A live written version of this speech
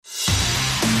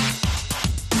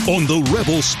on the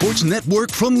Rebel Sports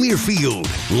Network from Learfield.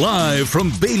 Live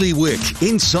from Bailiwick,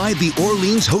 inside the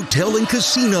Orleans Hotel and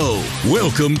Casino.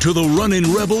 Welcome to the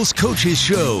Runnin' Rebels Coaches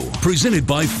Show, presented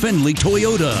by Fenley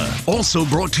Toyota. Also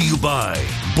brought to you by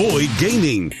Boyd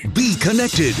Gaming, Be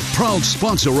Connected, proud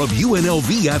sponsor of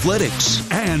UNLV Athletics.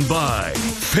 And by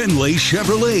Fenley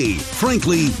Chevrolet.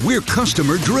 Frankly, we're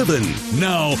customer driven.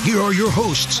 Now, here are your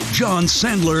hosts, John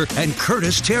Sandler and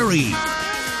Curtis Terry.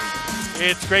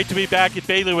 It's great to be back at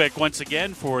Bailiwick once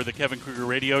again for the Kevin Kruger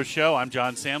Radio Show. I'm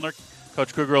John Sandler.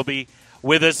 Coach Kruger will be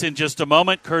with us in just a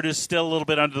moment. Curtis still a little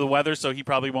bit under the weather, so he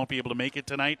probably won't be able to make it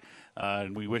tonight.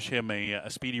 And we wish him a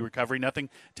speedy recovery. Nothing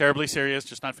terribly serious,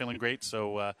 just not feeling great.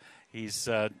 So he's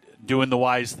doing the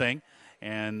wise thing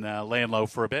and laying low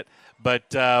for a bit.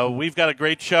 But we've got a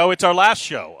great show. It's our last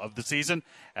show of the season.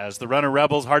 As the Runner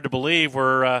Rebels, hard to believe,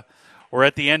 we're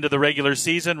at the end of the regular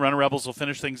season. Runner Rebels will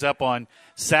finish things up on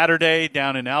Saturday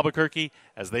down in Albuquerque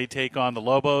as they take on the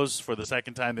Lobos for the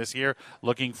second time this year,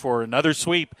 looking for another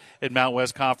sweep in Mountain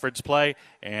West Conference play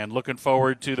and looking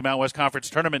forward to the Mountain West Conference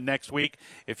tournament next week.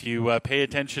 If you pay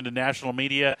attention to national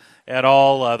media at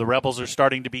all, the Rebels are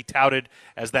starting to be touted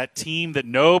as that team that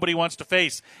nobody wants to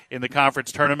face in the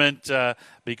conference tournament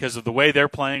because of the way they're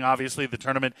playing. Obviously, the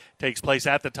tournament takes place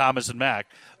at the Thomas and Mack,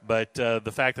 but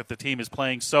the fact that the team is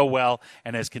playing so well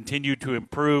and has continued to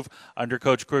improve under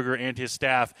Coach Kruger and his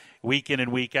staff week in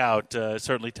and week out,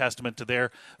 certainly testament to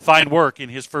their fine work in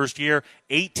his first year.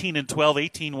 18-12,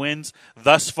 18 wins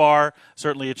thus far.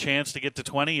 Certainly a chance to get to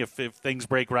 20 if things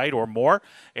break right or more,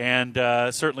 and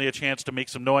certainly a chance to make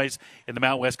some noise in the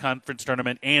Mountain West Conference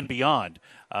tournament and beyond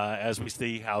as we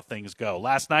see how things go.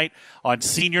 Last night on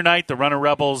senior night, the Runner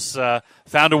Rebels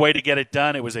found a way to get it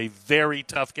done. It was a very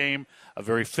tough game, a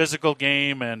very physical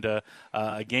game, and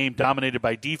a game dominated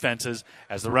by defenses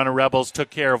as the Runner Rebels took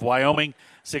care of Wyoming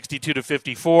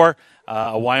 62-54,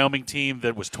 a Wyoming team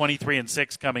that was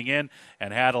 23-6 coming in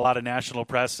and had a lot of national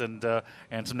press and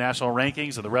some national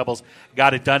rankings, and the Rebels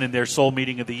got it done in their sole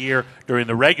meeting of the year during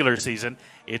the regular season.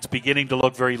 It's beginning to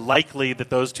look very likely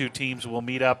that those two teams will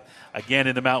meet up again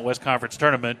in the Mountain West Conference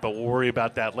tournament, but we'll worry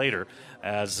about that later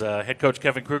as head coach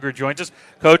Kevin Kruger joins us.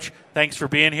 Coach, thanks for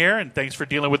being here, and thanks for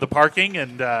dealing with the parking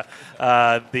and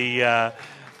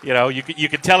you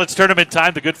can tell it's tournament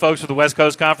time. The good folks of the West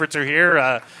Coast Conference are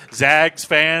here. Zags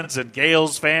fans and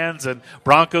Gales fans and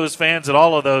Broncos fans and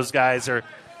all of those guys are.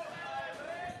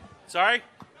 Sorry?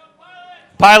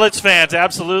 Pilots fans,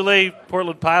 absolutely.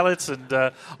 Portland Pilots,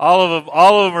 and all of them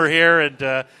are here, and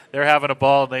they're having a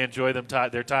ball, and they enjoy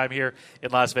their time here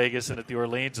in Las Vegas and at the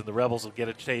Orleans, and the Rebels will get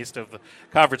a taste of the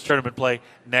conference tournament play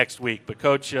next week. But,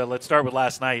 Coach, let's start with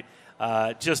last night.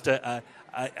 I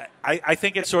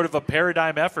think it's sort of a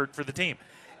paradigm effort for the team.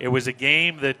 It was a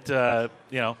game that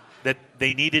that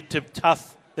they needed to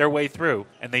tough their way through,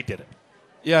 and they did it.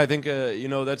 Yeah, I think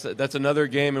that's another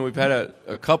game, and we've had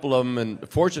a couple of them, and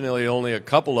fortunately only a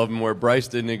couple of them where Bryce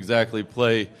didn't exactly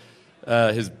play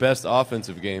his best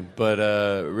offensive game, but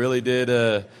really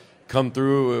did come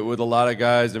through with a lot of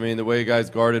guys. I mean, the way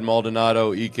guys guarded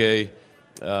Maldonado, Ike,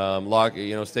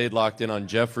 stayed locked in on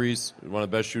Jeffries, one of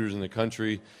the best shooters in the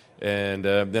country. And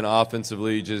then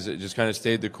offensively, just kind of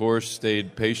stayed the course,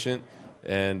 stayed patient,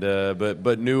 and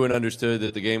but knew and understood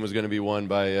that the game was going to be won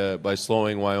by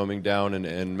slowing Wyoming down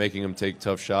and making them take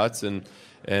tough shots, and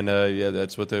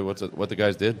that's what the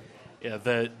guys did.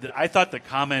 Yeah, I thought the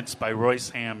comments by Royce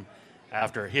Ham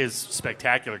after his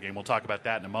spectacular game, we'll talk about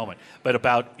that in a moment, but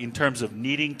about in terms of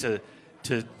needing to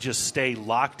just stay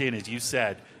locked in, as you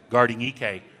said, guarding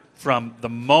Ike from the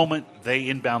moment they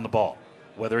inbound the ball,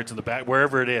 whether it's in the back,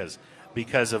 wherever it is,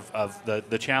 because of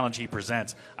the challenge he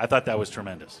presents. I thought that was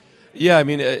tremendous. Yeah, I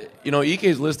mean,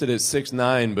 Ike's listed at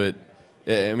 6'9", but,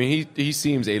 I mean, he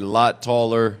seems a lot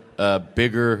taller,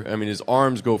 bigger. I mean, his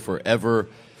arms go forever.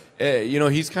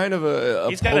 He's kind of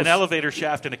he's got an elevator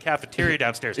shaft in a cafeteria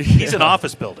downstairs. He's an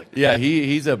office building. Yeah,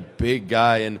 he's a big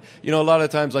guy. And, a lot of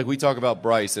times, like we talk about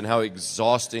Bryce and how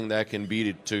exhausting that can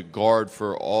be to guard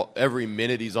for every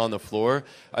minute he's on the floor.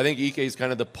 I think Ike is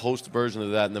kind of the post version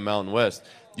of that in the Mountain West.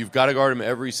 You've got to guard him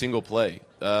every single play.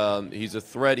 He's a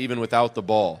threat even without the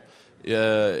ball.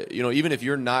 Even if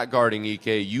you're not guarding Ike,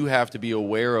 you have to be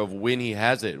aware of when he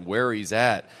has it, where he's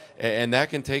at. And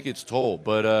that can take its toll.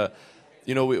 But,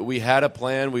 we had a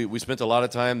plan. We spent a lot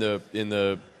of time in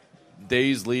the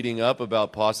days leading up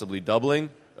about possibly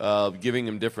doubling, giving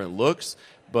him different looks.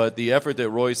 But the effort that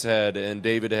Royce had and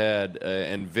David had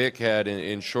and Vic had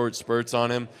in short spurts on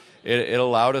him, it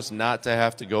allowed us not to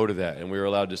have to go to that. And we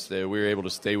were able to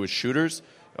stay with shooters.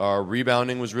 Our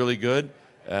rebounding was really good.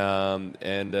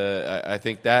 I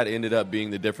think that ended up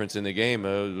being the difference in the game.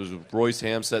 It was Royce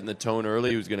Hamm setting the tone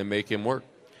early. He was going to make him work.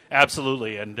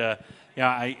 Absolutely. And,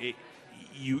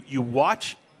 you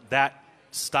watch that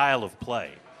style of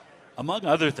play, among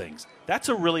other things, that's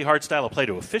a really hard style of play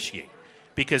to officiate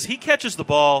because he catches the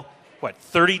ball,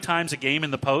 30 times a game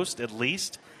in the post at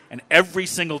least, and every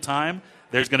single time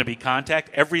there's going to be contact.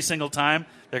 Every single time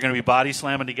they're going to be body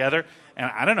slamming together. And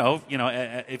I don't know,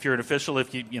 if you're an official,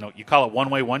 if you call it one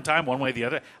way one time, one way the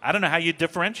other. I don't know how you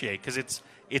differentiate because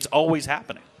it's always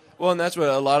happening. Well, and that's what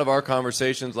a lot of our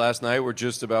conversations last night were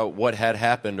just about what had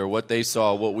happened or what they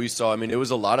saw, what we saw. I mean, it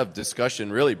was a lot of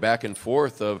discussion really back and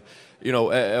forth of,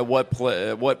 at what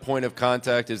point of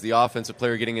contact is the offensive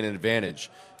player getting an advantage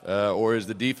or is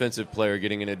the defensive player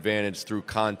getting an advantage through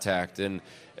contact. And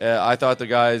I thought the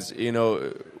guys,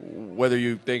 whether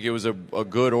you think it was a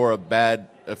good or a bad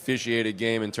officiated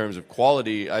game in terms of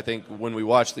quality, I think when we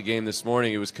watched the game this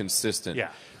morning, it was consistent. Yeah.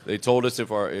 They told us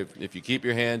if you keep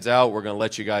your hands out, we're going to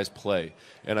let you guys play.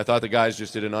 And I thought the guys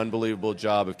just did an unbelievable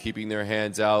job of keeping their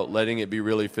hands out, letting it be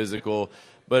really physical.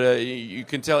 But you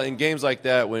can tell in games like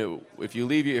that, if you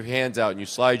leave your hands out and you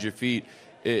slide your feet,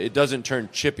 it doesn't turn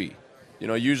chippy.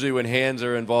 Usually when hands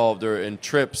are involved or in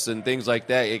trips and things like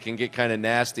that, it can get kind of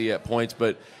nasty at points,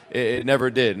 but it never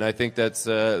did. And I think that's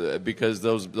because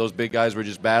those big guys were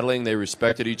just battling. They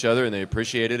respected each other and they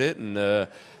appreciated it.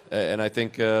 And I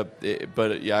think,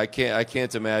 I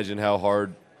can't imagine how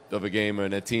hard of a game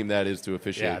and a team that is to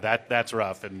officiate. Yeah, that's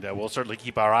rough, and we'll certainly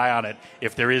keep our eye on it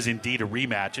if there is indeed a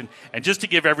rematch. And just to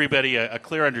give everybody a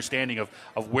clear understanding of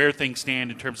where things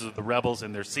stand in terms of the Rebels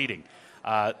and their seeding,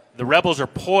 the Rebels are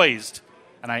poised,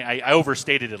 and I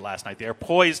overstated it last night, they are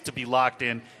poised to be locked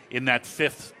in that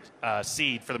fifth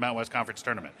seed for the Mountain West Conference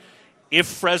Tournament. If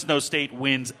Fresno State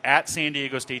wins at San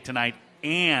Diego State tonight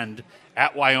and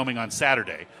at Wyoming on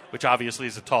Saturday, which obviously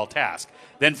is a tall task,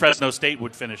 then Fresno State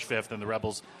would finish fifth and the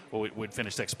Rebels would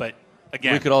finish sixth. But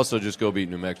again, we could also just go beat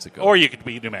New Mexico. Or you could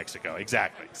beat New Mexico,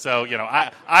 exactly. So,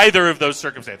 either of those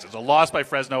circumstances, a loss by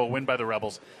Fresno, a win by the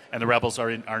Rebels, and the Rebels are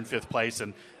in fifth place,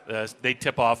 and they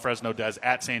tip off, Fresno does,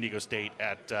 at San Diego State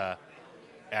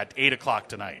at 8 o'clock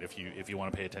tonight, if you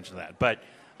want to pay attention to that. But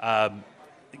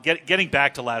getting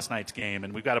back to last night's game,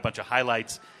 and we've got a bunch of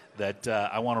highlights that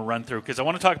I want to run through, because I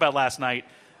want to talk about last night,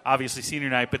 obviously senior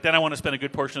night, but then I want to spend a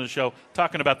good portion of the show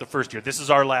talking about the first year. This is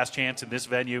our last chance in this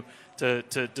venue to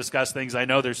discuss things. I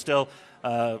know there's still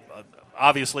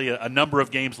obviously a number of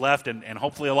games left and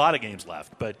hopefully a lot of games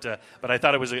left, but I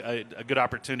thought it was a good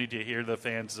opportunity to hear the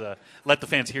fans, let the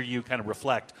fans hear you kind of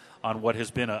reflect on what has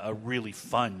been a really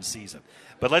fun season.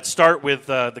 But let's start with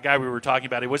the guy we were talking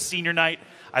about. It was senior night.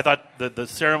 I thought the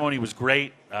ceremony was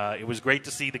great. It was great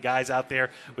to see the guys out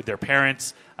there with their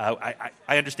parents. I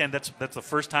understand that's the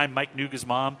first time Mike Nuga's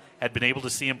mom had been able to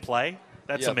see him play.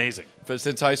 That's amazing.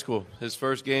 Since high school. His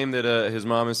first game that his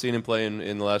mom has seen him play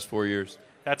in the last 4 years.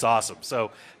 That's awesome. So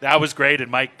that was great,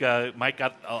 and Mike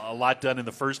got a lot done in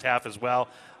the first half as well.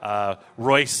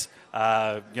 Royce,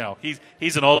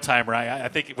 he's an old timer. I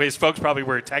think his folks probably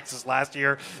were in Texas last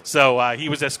year, so he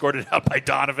was escorted out by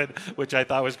Donovan, which I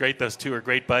thought was great. Those two are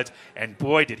great buds, and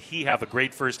boy, did he have a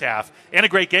great first half and a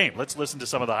great game. Let's listen to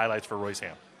some of the highlights for Royce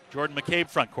Hamm. Jordan McCabe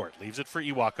front court, leaves it for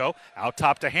Iwako, out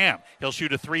top to Hamm. He'll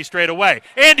shoot a three straight away,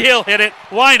 and he'll hit it.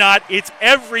 Why not? It's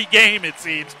every game, it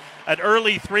seems. An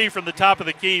early three from the top of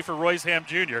the key for Royce Hamm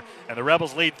Jr., and the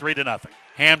Rebels lead 3-0.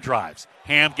 Hamm drives.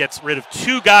 Hamm gets rid of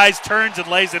two guys, turns and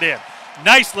lays it in.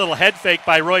 Nice little head fake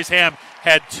by Royce Hamm.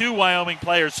 Had two Wyoming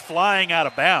players flying out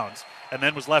of bounds and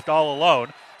then was left all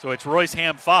alone. So it's Royce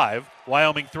Hamm 5,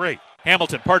 Wyoming 3.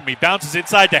 Hamilton, bounces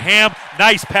inside to Hamm.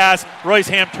 Nice pass. Royce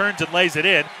Hamm turns and lays it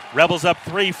in. Rebels up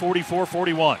 3,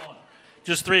 44-41.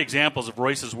 Just three examples of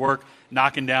Royce's work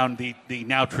knocking down the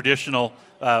now traditional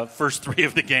first three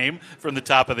of the game from the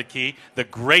top of the key. The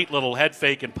great little head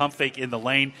fake and pump fake in the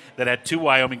lane that had two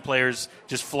Wyoming players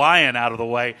just flying out of the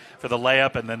way for the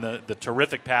layup, and then the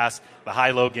terrific pass, the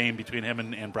high-low game between him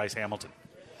and Bryce Hamilton.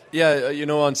 Yeah,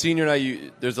 on senior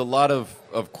night, there's a lot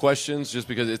of questions just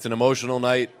because it's an emotional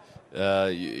night.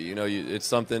 It's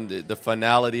something, the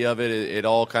finality of it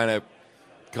all kind of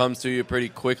comes to you pretty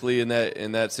quickly in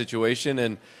that situation,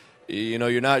 and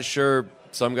you're not sure.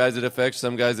 Some guys it affects,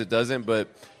 some guys it doesn't. But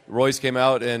Royce came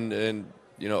out and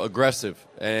aggressive,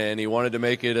 and he wanted to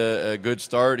make it a good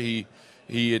start. He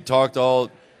had talked all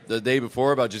the day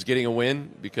before about just getting a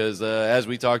win because as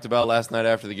we talked about last night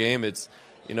after the game, it's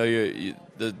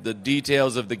the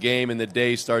details of the game and the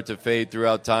day start to fade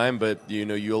throughout time, but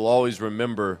you'll always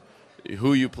remember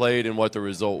who you played and what the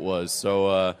result was.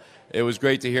 So it was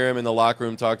great to hear him in the locker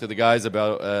room talk to the guys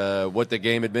about what the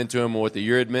game had meant to him and what the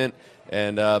year had meant.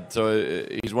 And so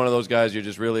he's one of those guys you're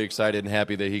just really excited and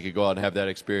happy that he could go out and have that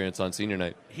experience on senior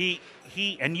night. He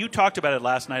and you talked about it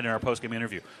last night in our postgame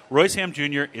interview. Royce Hamm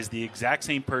Jr. is the exact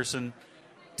same person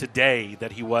today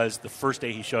that he was the first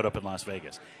day he showed up in Las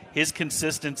Vegas. His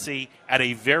consistency at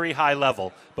a very high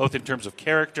level, both in terms of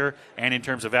character and in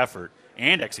terms of effort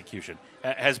and execution,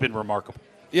 has been remarkable.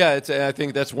 Yeah, I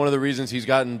think that's one of the reasons he's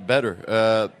gotten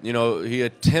better. He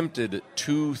attempted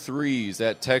 2 threes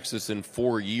at Texas in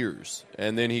 4 years,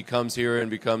 and then he comes here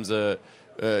and becomes a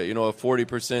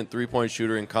 40% three-point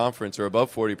shooter in conference or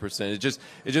above 40%.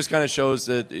 It just kind of shows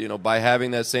that by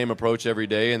having that same approach every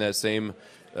day and that same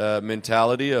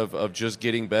mentality of just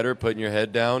getting better, putting your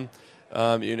head down,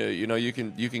 you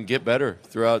can get better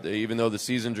throughout, even though the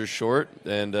seasons are short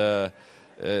and.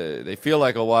 They feel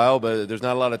like a while, but there's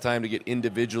not a lot of time to get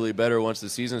individually better once the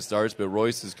season starts, but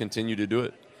Royce has continued to do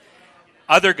it.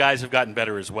 Other guys have gotten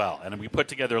better as well, and we put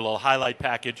together a little highlight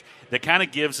package that kind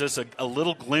of gives us a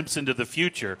little glimpse into the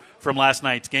future from last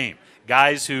night's game.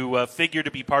 Guys who figure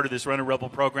to be part of this Runnin' Rebel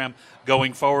program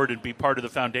going forward and be part of the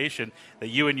foundation that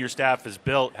you and your staff have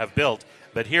built.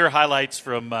 But here are highlights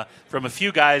from a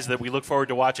few guys that we look forward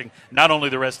to watching not only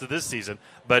the rest of this season,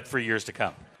 but for years to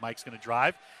come. Mike's going to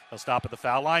drive. He'll stop at the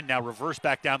foul line. Now reverse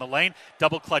back down the lane.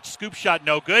 Double clutch scoop shot,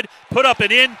 no good. Put up and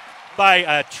in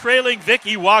by trailing Vic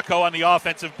Iwako on the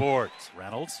offensive boards.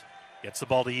 Reynolds gets the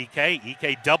ball to Ike.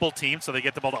 Ike double teamed, so they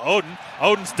get the ball to Oden.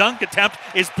 Oden's dunk attempt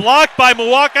is blocked by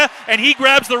Mwaka, and he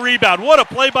grabs the rebound. What a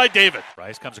play by David.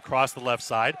 Rice comes across the left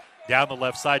side, down the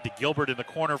left side to Gilbert in the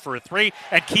corner for a three,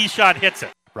 and Keyshawn hits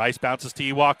it. Rice bounces to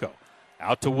Iwako.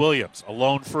 Out to Williams,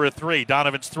 alone for a three.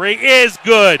 Donovan's three is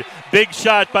good. Big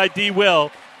shot by D.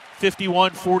 Will.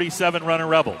 51-47 Runnin'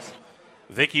 Rebels.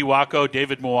 Vic Iwako,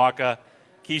 David Mwaka,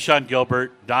 Keyshawn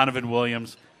Gilbert, Donovan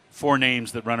Williams, 4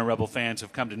 names that Runnin' Rebel fans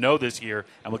have come to know this year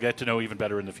and will get to know even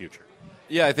better in the future.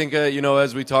 Yeah, I think,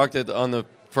 as we talked on the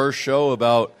first show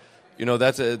about,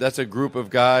 that's a group of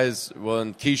guys,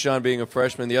 and Keyshawn being a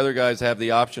freshman, the other guys have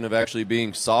the option of actually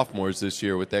being sophomores this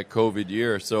year with that COVID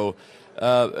year. So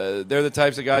they're the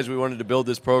types of guys we wanted to build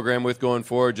this program with going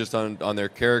forward, just on their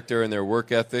character and their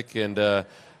work ethic.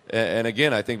 And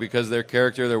again, I think because of their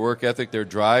character, their work ethic, their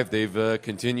drive, they've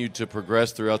continued to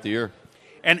progress throughout the year.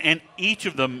 And each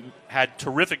of them had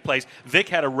terrific plays. Vic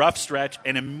had a rough stretch,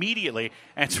 and immediately,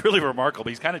 and it's really remarkable,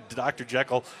 he's kind of Dr.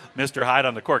 Jekyll, Mr. Hyde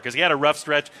on the court, because he had a rough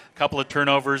stretch, a couple of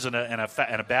turnovers and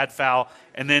a bad foul,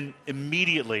 and then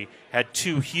immediately had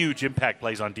 2 huge impact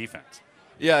plays on defense.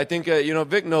 Yeah, I think,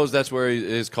 Vic knows that's where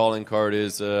his calling card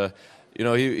is.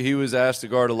 He was asked to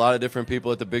guard a lot of different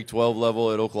people at the Big 12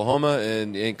 level at Oklahoma,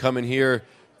 and coming here,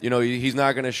 he's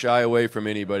not going to shy away from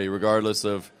anybody, regardless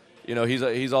of,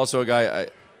 he's also a guy,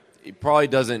 he probably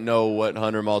doesn't know what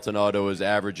Hunter Maldonado is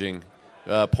averaging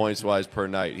points-wise per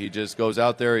night. He just goes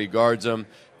out there, he guards him,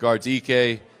 guards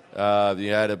Ike. He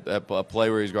had a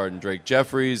play where he's guarding Drake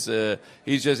Jeffries.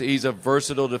 He's a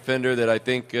versatile defender that I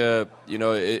think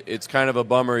it's kind of a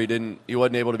bummer he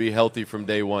wasn't able to be healthy from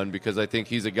day one, because I think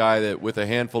he's a guy that with a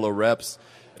handful of reps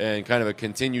and kind of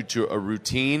a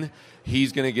routine,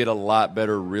 he's going to get a lot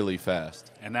better really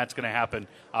fast. And that's going to happen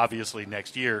obviously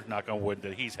next year. Knock on wood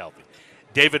that he's healthy.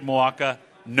 David Mwaka,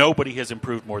 nobody has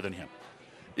improved more than him.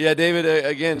 Yeah, David,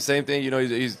 again, same thing.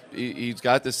 He's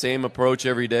got the same approach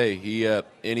every day.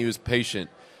 And he was patient.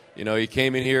 He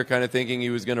came in here kind of thinking he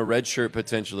was going to redshirt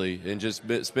potentially and just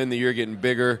spend the year getting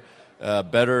bigger,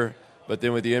 better. But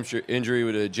then with the injury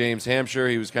with James Hampshire,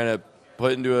 he was kind of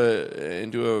put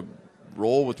into a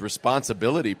role with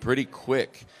responsibility pretty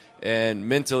quick, and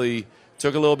mentally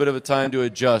took a little bit of a time to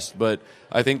adjust. But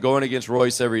I think going against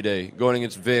Royce every day, going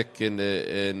against Vic and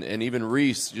even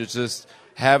Reese, just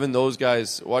having those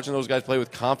guys, watching those guys play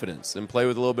with confidence and play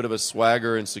with a little bit of a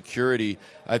swagger and security,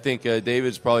 I think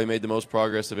David's probably made the most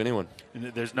progress of anyone.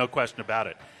 There's no question about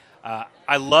it.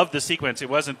 I love the sequence. It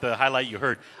wasn't the highlight you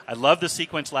heard. I love the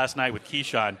sequence last night with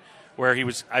Keyshawn where he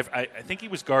was, I think he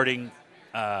was guarding,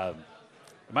 it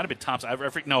might have been Thompson.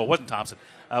 No, it wasn't Thompson.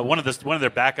 One of their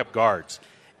backup guards.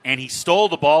 And he stole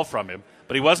the ball from him,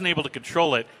 but he wasn't able to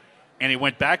control it. And he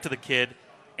went back to the kid,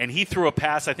 and he threw a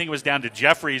pass, I think it was down to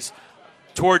Jeffries,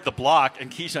 toward the block,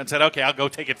 and Keyshawn said, okay, I'll go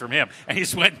take it from him. And he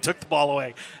just went and took the ball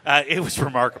away. It was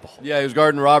remarkable. Yeah, he was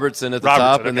guarding Robertson at the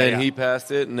top, and then he passed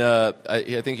it, and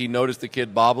I think he noticed the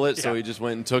kid bobble it, so he just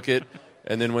went and took it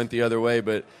and then went the other way.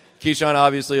 But Keyshawn,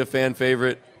 obviously a fan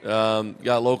favorite,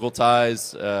 got local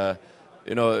ties.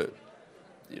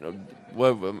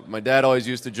 What my dad always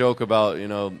used to joke about,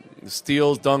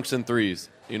 steals, dunks, and threes.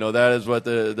 That is what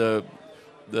the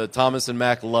Thomas and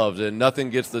Mack loves, and nothing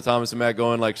gets the Thomas and Mack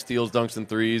going like steals, dunks, and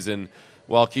threes. And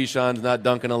while Keyshawn's not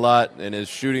dunking a lot and his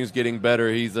shooting's getting better,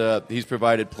 he's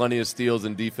provided plenty of steals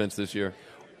and defense this year.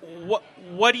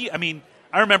 What do you? I mean,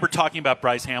 I remember talking about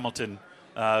Bryce Hamilton,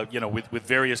 with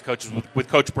various coaches, with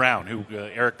Coach Brown,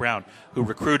 Eric Brown, who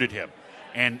recruited him,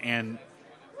 and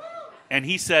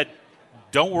he said,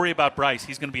 "Don't worry about Bryce.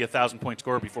 He's going to be a 1,000-point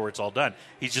scorer before it's all done.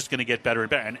 He's just going to get better and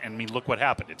better." And I mean, look what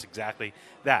happened. It's exactly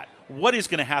that. What is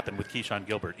going to happen with Keyshawn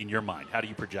Gilbert in your mind? How do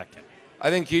you project him? I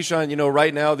think Keyshawn,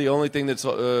 right now the only thing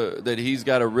that he's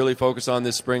got to really focus on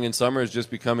this spring and summer is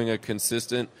just becoming a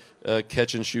consistent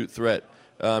catch-and-shoot threat.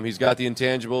 He's got the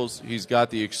intangibles. He's got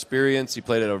the experience. He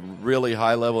played at a really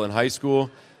high level in high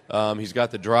school. He's got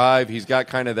the drive. He's got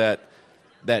kind of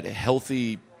that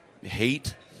healthy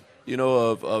hate,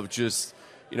 of just,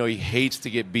 he hates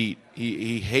to get beat.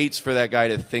 He hates for that guy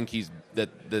to think he's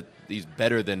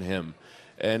better than him.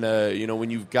 And,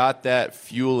 when you've got that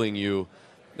fueling you,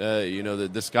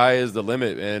 the sky is the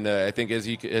limit. And I think as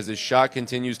his shot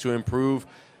continues to improve,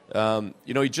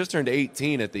 he just turned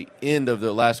 18 at the end of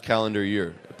the last calendar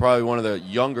year. Probably one of the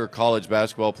younger college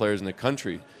basketball players in the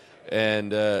country.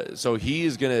 And so he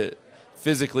is going to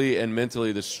physically and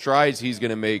mentally, the strides he's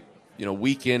going to make,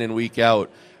 week in and week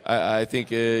out, I think,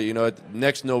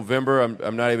 next November,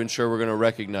 I'm not even sure we're going to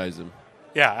recognize him.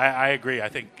 Yeah, I agree. I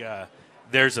think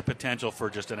there's a potential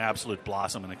for just an absolute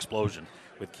blossom and explosion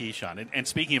with Keyshawn. And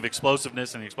speaking of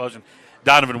explosiveness and explosion,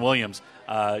 Donovan Williams,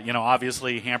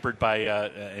 obviously hampered by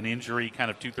an injury kind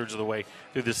of 2/3 of the way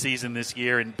through the season this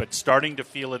year, but starting to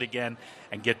feel it again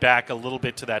and get back a little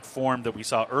bit to that form that we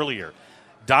saw earlier.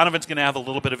 Donovan's going to have a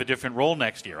little bit of a different role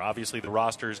next year. Obviously, the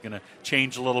roster is going to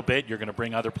change a little bit. You're going to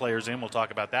bring other players in. We'll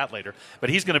talk about that later. But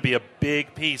he's going to be a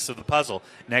big piece of the puzzle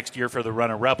next year for the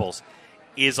Runnin' Rebels.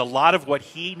 Is a lot of what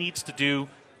he needs to do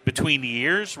between the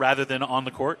ears rather than on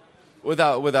the court?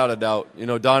 Without a doubt.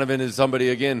 Donovan is somebody,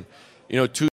 again,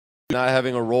 not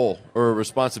having a role or a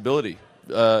responsibility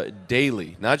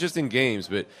daily, not just in games,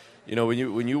 but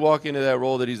when you walk into that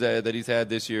role that he's had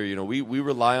this year, we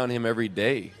rely on him every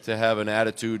day to have an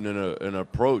attitude and an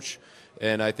approach,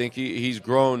 and I think he's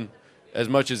grown as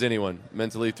much as anyone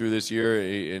mentally through this year,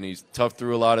 and he's tough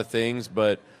through a lot of things.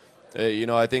 But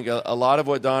I think a lot of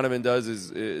what Donovan does is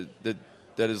that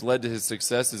has led to his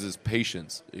success is his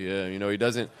patience. Yeah, he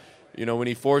doesn't. When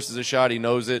he forces a shot, he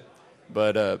knows it,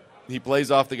 but he plays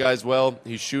off the guys well.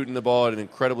 He's shooting the ball at an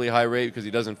incredibly high rate because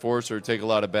he doesn't force or take a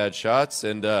lot of bad shots.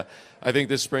 And I think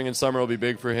this spring and summer will be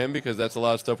big for him because that's a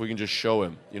lot of stuff we can just show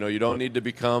him. You don't need to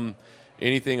become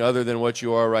anything other than what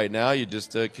you are right now. You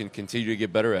just can continue to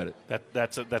get better at it.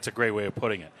 That's a great way of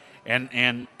putting it.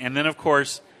 And then, of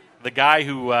course, the guy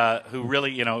who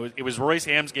really, it was Royce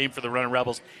Ham's game for the Runnin'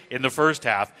 Rebels in the first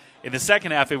half. In the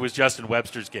second half, it was Justin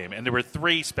Webster's game, and there were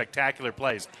 3 spectacular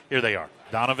plays. Here they are.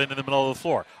 Donovan in the middle of the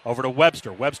floor. Over to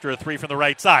Webster. Webster, a 3 from the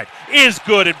right side. Is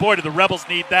good, and boy, do the Rebels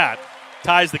need that.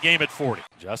 Ties the game at 40.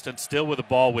 Justin still with the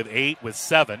ball with 8, with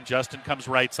 7. Justin comes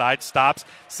right side, stops,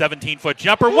 17-foot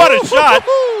jumper. What a shot!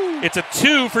 It's a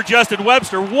 2 for Justin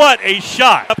Webster. What a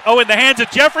shot. Oh, in the hands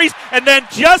of Jeffries, and then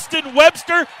Justin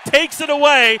Webster takes it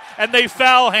away, and they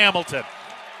foul Hamilton.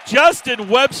 Justin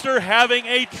Webster having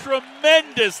a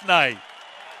tremendous night.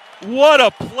 What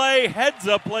a play,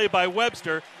 heads-up play by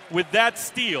Webster with that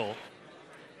steal.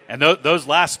 And those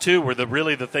last 2 were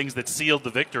really the things that sealed the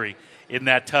victory in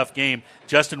that tough game.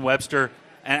 Justin Webster,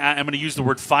 and I'm going to use the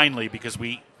word finally because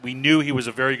we knew he was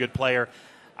a very good player.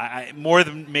 More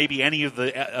than maybe any of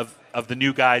the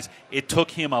new guys, it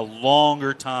took him a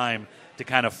longer time to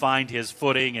kind of find his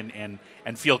footing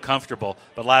and feel comfortable.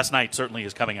 But last night certainly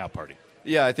his coming out party.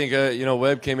 Yeah, I think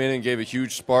Webb came in and gave a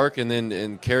huge spark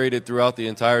and carried it throughout the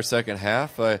entire second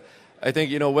half. I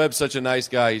think Webb's such a nice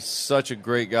guy. He's such a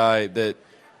great guy that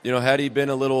had he been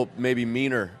a little maybe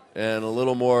meaner and a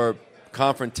little more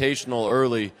confrontational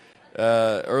early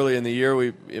in the year,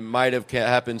 it might have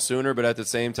happened sooner. But at the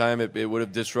same time, it would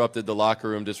have disrupted the locker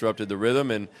room, disrupted the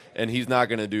rhythm, and he's not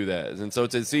going to do that. And so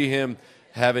to see him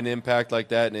have an impact like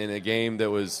that in a game that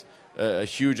was a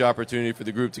huge opportunity for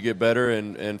the group to get better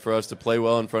and for us to play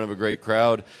well in front of a great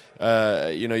crowd.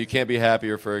 You can't be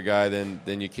happier for a guy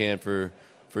than you can for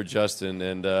Justin.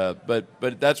 And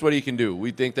but that's what he can do.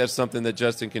 We think that's something that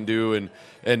Justin can do.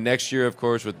 And next year, of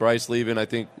course, with Bryce leaving, I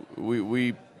think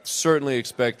we certainly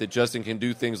expect that Justin can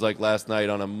do things like last night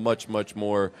on a much, much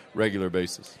more regular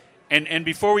basis. And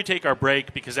before we take our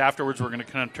break, because afterwards we're going to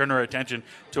kind of turn our attention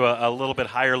to a little bit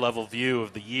higher level view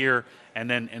of the year and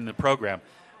then in the program.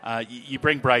 You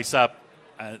bring Bryce up.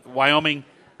 Wyoming,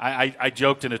 I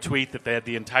joked in a tweet that they had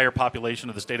the entire population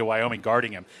of the state of Wyoming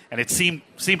guarding him, and it seemed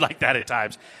like that at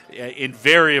times.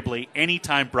 Invariably,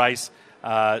 anytime Bryce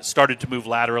started to move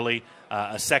laterally,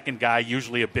 a second guy,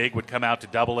 usually a big, would come out to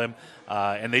double him,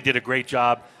 and they did a great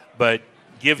job. But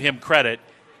give him credit.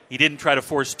 He didn't try to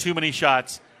force too many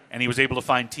shots, and he was able to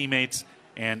find teammates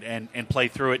and play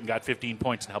through it and got 15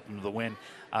 points and helped him to the win.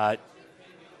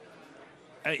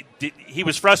 He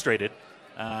was frustrated.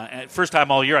 First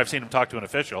time all year I've seen him talk to an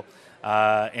official,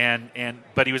 but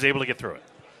he was able to get through it.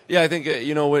 Yeah, I think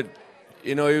he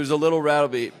was a little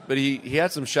rattled, but he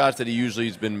had some shots that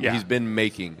he's been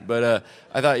making. But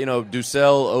I thought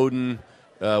Dussel,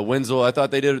 Oden, Wenzel, I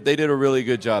thought they did a really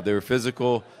good job. They were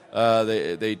physical.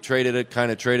 They traded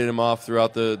him off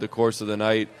throughout the course of the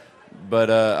night.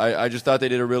 But I just thought they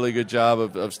did a really good job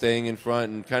of staying in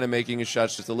front and kind of making his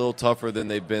shots just a little tougher than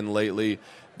they've been lately.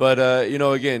 But,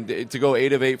 again, to go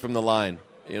 8 of 8 from the line,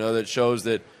 that shows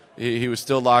that he was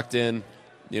still locked in.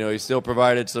 He still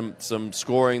provided some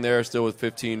scoring there, still with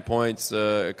 15 points,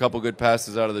 a couple good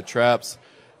passes out of the traps.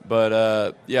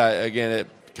 But, again, it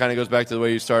kind of goes back to the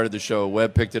way you started the show.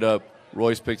 Webb picked it up.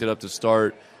 Royce picked it up to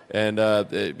start. And,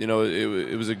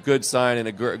 it was a good sign and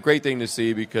a great thing to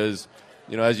see because,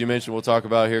 as you mentioned, we'll talk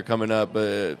about here coming up,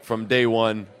 from day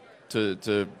one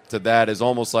to that is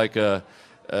almost like a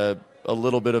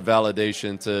little bit of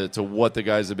validation to what the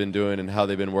guys have been doing and how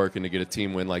they've been working to get a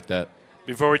team win like that.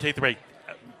 Before we take the break,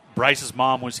 Bryce's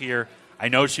mom was here. I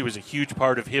know she was a huge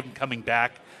part of him coming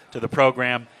back to the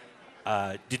program.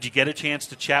 Did you get a chance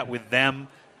to chat with them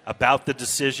about the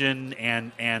decision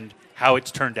and how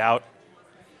it's turned out?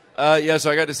 So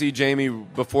I got to see Jamie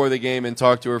before the game and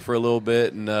talk to her for a little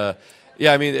bit. And,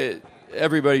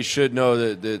 everybody should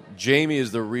know that Jamie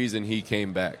is the reason he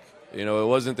came back. It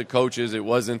wasn't the coaches. It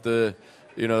wasn't there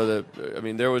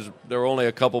were only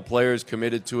a couple players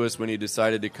committed to us when he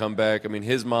decided to come back.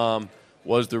 His mom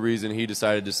was the reason he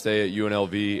decided to stay at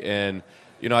UNLV. And,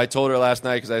 I told her last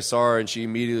night because I saw her and she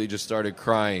immediately just started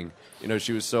crying.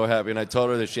 She was so happy. And I told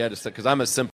her that she had to, because I'm a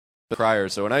simple crier.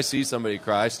 So when I see somebody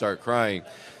cry, I start crying.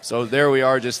 So there we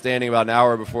are just standing about an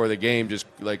hour before the game, just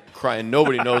like crying.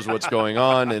 Nobody knows what's going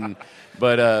on.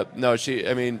 But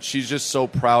she's just so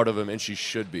proud of him, and she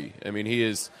should be.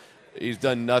 He's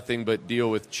done nothing but deal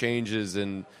with changes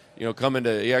and,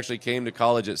 he actually came to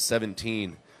college at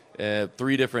 17,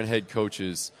 3 different head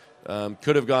coaches.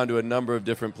 Could have gone to a number of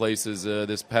different places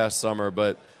this past summer,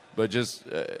 but just,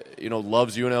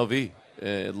 loves UNLV.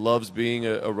 Loves being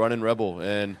a running Rebel.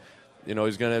 And,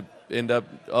 he's going to end up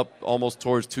almost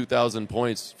towards 2,000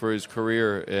 points for his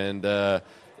career. And,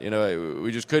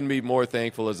 we just couldn't be more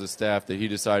thankful as a staff that he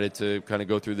decided to kind of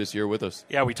go through this year with us.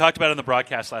 Yeah, we talked about it on the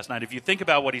broadcast last night. If you think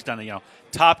about what he's done,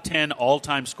 top 10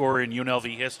 all-time scorer in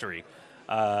UNLV history,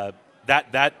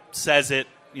 that says it,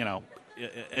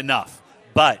 enough.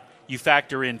 But you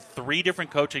factor in 3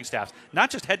 different coaching staffs, not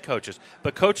just head coaches,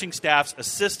 but coaching staffs,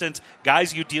 assistants,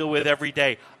 guys you deal with every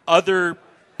day, other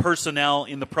personnel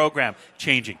in the program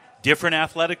changing, different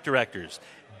athletic directors,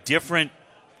 different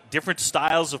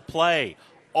styles of play,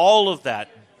 all of that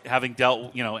having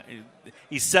dealt,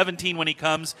 he's 17 when he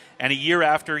comes, and a year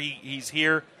after he's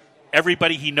here,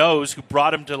 everybody he knows who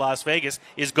brought him to Las Vegas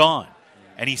is gone,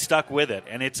 and he stuck with it.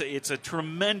 And it's a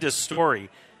tremendous story,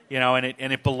 and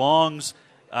it belongs,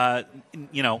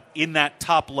 in that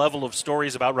top level of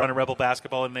stories about Runnin' Rebel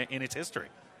basketball in its history.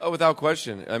 Oh, without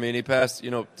question. He passed,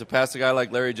 to pass a guy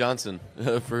like Larry Johnson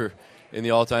in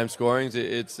the all-time scorings,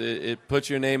 it puts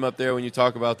your name up there when you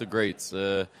talk about the greats.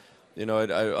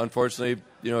 Unfortunately,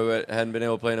 hadn't been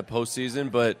able to play in a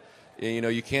postseason, but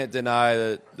you can't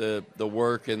deny the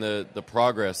work and the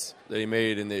progress that he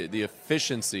made and the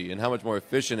efficiency and how much more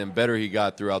efficient and better he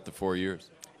got throughout the 4 years.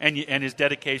 And his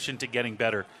dedication to getting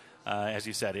better, as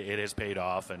you said, it has paid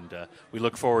off, and we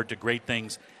look forward to great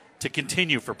things to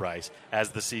continue for Bryce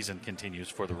as the season continues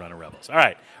for the Runnin' Rebels. All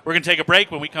right, we're going to take a break.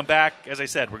 When we come back, as I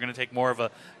said, we're going to take more of a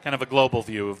kind of a global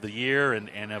view of the year and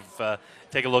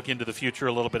take a look into the future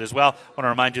a little bit as well. I want to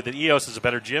remind you that EOS is a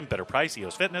better gym, better price.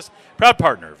 EOS Fitness, proud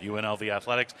partner of UNLV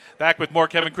Athletics. Back with more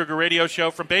Kevin Kruger Radio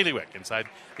Show from Bailiwick inside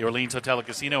the Orleans Hotel and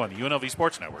Casino and the UNLV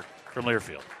Sports Network from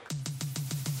Learfield.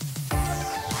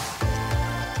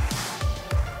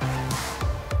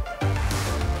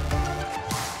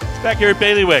 Back here at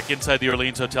Bailiwick, inside the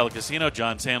Orleans Hotel and Casino,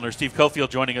 John Sandler, Steve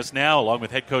Cofield joining us now, along with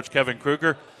head coach Kevin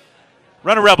Kruger.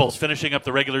 Runnin' Rebels finishing up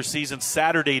the regular season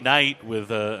Saturday night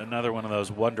with another one of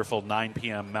those wonderful 9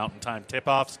 p.m. Mountain Time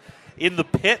tip-offs in the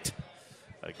pit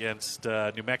against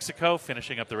New Mexico,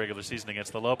 finishing up the regular season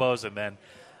against the Lobos, and then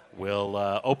we'll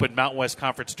open Mountain West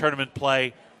Conference tournament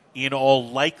play in all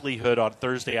likelihood on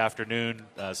Thursday afternoon.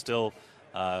 Still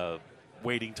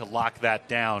waiting to lock that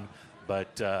down,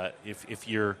 but if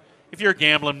you're a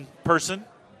gambling person,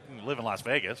 you live in Las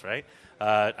Vegas, right?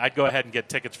 I'd go ahead and get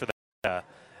tickets for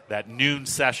that noon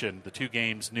session, the two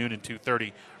games, noon and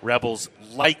 2:30. Rebels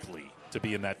likely to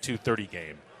be in that 2:30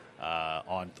 game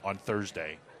on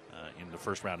Thursday in the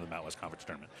first round of the Mountain West Conference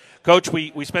Tournament. Coach,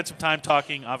 we spent some time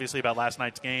talking, obviously, about last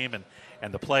night's game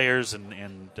and the players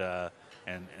and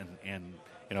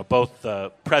both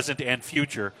present and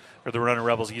future for the Runnin'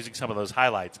 Rebels, using some of those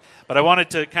highlights. But I wanted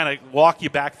to kind of walk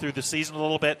you back through the season a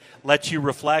little bit, let you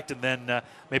reflect, and then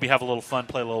maybe have a little fun,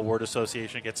 play a little word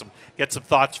association, get some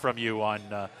thoughts from you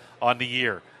on the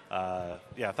year. I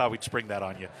thought we'd spring that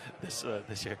on you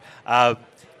this year.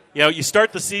 You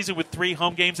start the season with 3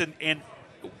 home games, and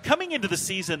coming into the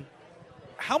season,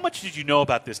 how much did you know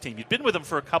about this team? You'd been with them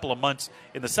for a couple of months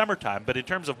in the summertime, but in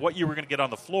terms of what you were going to get on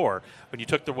the floor when you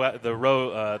took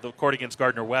the court against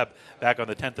Gardner Webb back on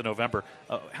the 10th of November,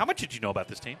 how much did you know about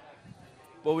this team?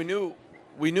 Well, we knew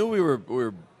we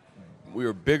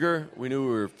were bigger. We knew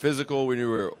we were physical. We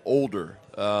knew we were older.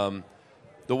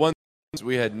 The one thing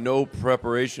we had no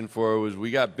preparation for was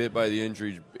we got bit by the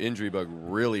injury bug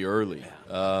really early.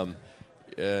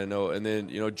 And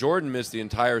then Jordan missed the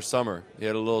entire summer. He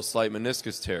had a little slight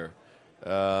meniscus tear.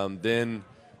 Then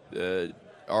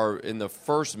in the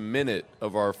first minute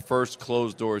of our first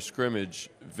closed door scrimmage,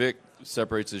 Vic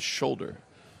separates his shoulder.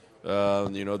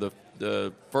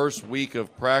 The first week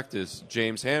of practice,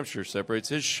 James Hampshire separates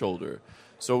his shoulder.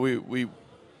 So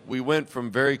we went from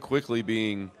very quickly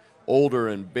being older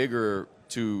and bigger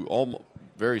to almost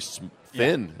very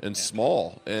thin and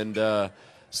small. And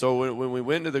so when we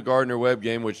went to the Gardner Webb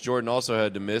game, which Jordan also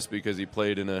had to miss because he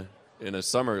played in a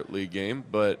summer league game,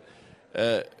 but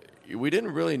we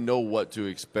didn't really know what to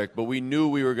expect. But we knew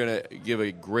we were going to give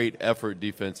a great effort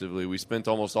defensively. We spent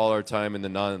almost all our time in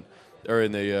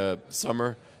the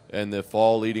summer and the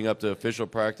fall leading up to official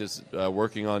practice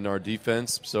working on our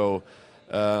defense. So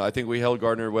I think we held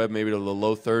Gardner Webb maybe to the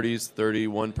low 30s,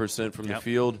 31% from the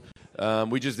field.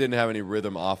 We just didn't have any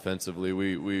rhythm offensively.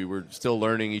 We were still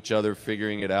learning each other,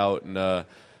 figuring it out. And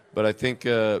but I think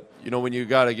when you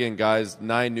got, again, guys,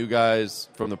 9 new guys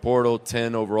from the portal,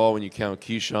 10 overall when you count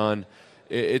Keyshawn,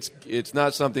 it's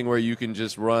not something where you can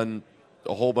just run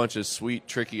a whole bunch of sweet,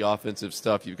 tricky offensive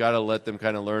stuff. You've got to let them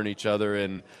kind of learn each other.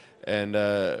 And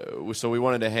so we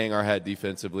wanted to hang our hat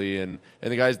defensively, and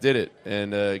the guys did it.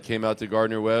 And came out to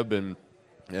Gardner Webb and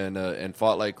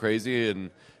fought like crazy.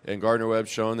 And Gardner Webb's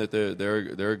shown that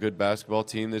they're a good basketball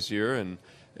team this year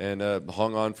and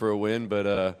hung on for a win.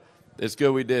 But it's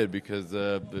good we did because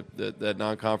that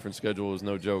non-conference schedule was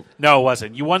no joke. No, it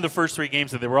wasn't. You won the first 3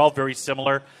 games, and they were all very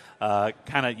similar.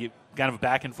 Kind of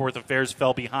back and forth affairs,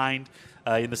 fell behind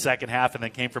in the second half and then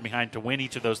came from behind to win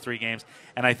each of those 3 games.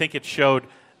 And I think it showed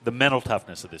the mental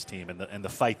toughness of this team and the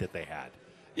fight that they had.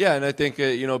 Yeah, and I think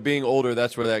being older,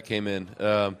 that's where that came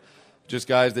in. Just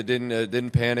guys that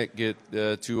didn't panic, get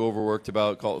too overworked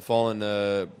about falling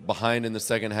behind in the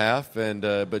second half,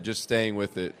 but just staying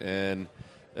with it. And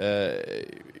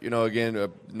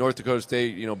again, North Dakota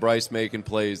State, Bryce making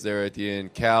plays there at the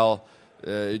end. Cal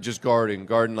just guarding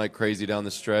like crazy down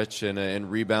the stretch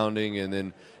and rebounding, and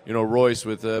then Royce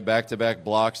with back-to-back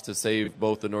blocks to save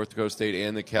both the North Dakota State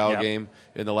and the Cal game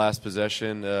in the last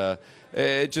possession.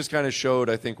 It just kind of showed,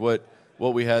 I think, what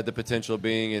we had the potential of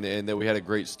being, and that we had a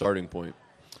great starting point.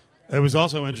 It was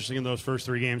also interesting in those first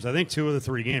 3 games. I think 2 of the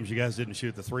 3 games you guys didn't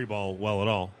shoot the 3 ball well at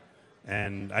all.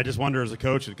 And I just wonder as a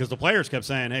coach, because the players kept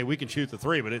saying, hey, we can shoot the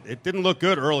 3, but it didn't look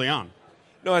good early on.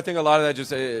 No, I think a lot of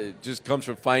that just comes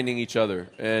from finding each other.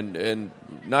 And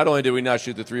not only did we not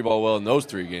shoot the 3 ball well in those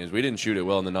 3 games, we didn't shoot it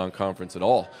well in the non-conference at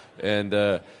all. And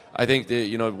I think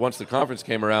that, once the conference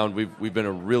came around, we've been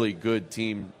a really good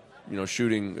team,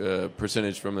 shooting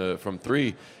percentage from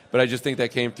 3. But I just think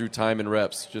that came through time and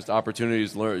reps, just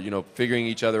opportunities, learn, figuring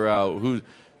each other out,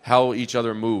 how each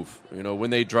other move. When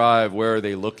they drive, where are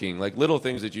they looking? Like little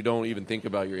things that you don't even think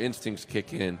about, your instincts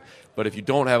kick in. But if you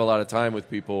don't have a lot of time with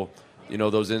people,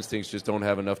 those instincts just don't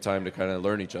have enough time to kind of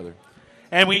learn each other.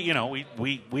 And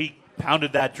we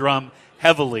pounded that drum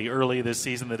heavily early this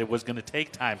season that it was going to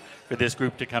take time for this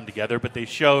group to come together, but they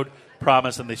showed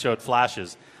promise and they showed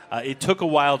flashes. It took a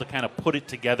while to kind of put it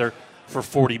together for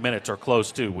 40 minutes or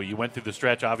close to. Well, you went through the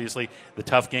stretch, obviously, the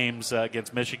tough games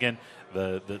against Michigan,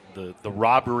 the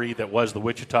robbery that was the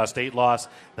Wichita State loss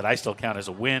that I still count as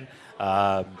a win,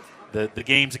 the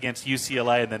games against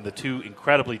UCLA, and then the 2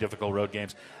 incredibly difficult road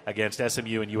games against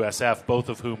SMU and USF, both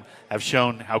of whom have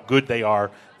shown how good they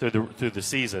are through the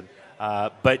season.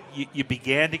 But you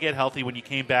began to get healthy when you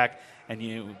came back, and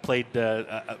you played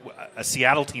a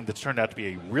Seattle team that's turned out to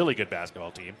be a really good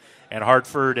basketball team, and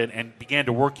Hartford, and began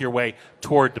to work your way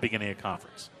toward the beginning of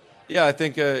conference. Yeah, I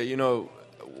think, the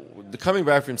coming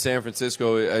back from San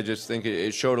Francisco, I just think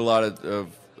it showed a lot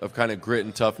of kind of grit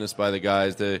and toughness by the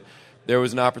guys. There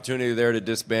was an opportunity there to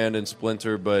disband and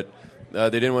splinter, but they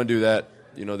didn't want to do that.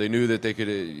 They knew that they could,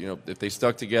 if they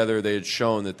stuck together, they had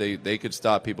shown that they could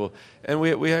stop people. And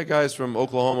we had guys from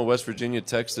Oklahoma, West Virginia,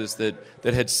 Texas that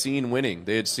had seen winning.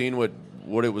 They had seen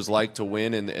what it was like to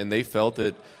win, and they felt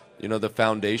that, the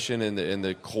foundation and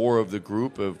the core of the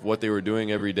group of what they were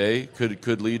doing every day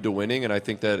could lead to winning. And I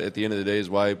think that at the end of the day is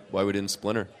why we didn't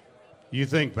splinter. You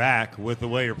think back with the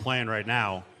way you're playing right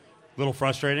now, a little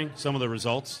frustrating, some of the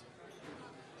results?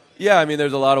 Yeah, I mean,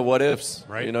 there's a lot of what ifs.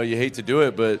 Right. You hate to do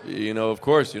it, but, of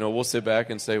course, we'll sit back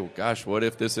and say, well, gosh, what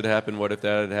if this had happened? What if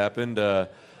that had happened?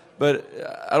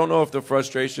 But I don't know if the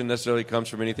frustration necessarily comes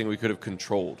from anything we could have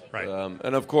controlled. Right.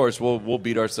 And, of course, we'll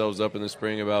beat ourselves up in the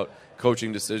spring about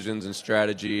coaching decisions and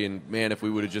strategy. And, man, if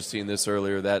we would have just seen this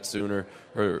earlier, that sooner.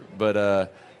 But a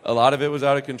lot of it was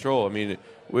out of control. I mean,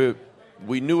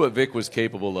 we knew what Vic was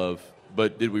capable of.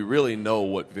 But did we really know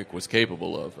what Vic was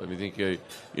capable of? I mean, I think,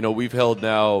 we've held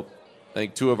now, I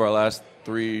think, two of our last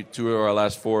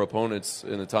four opponents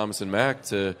in the Thomas and Mack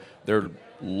to their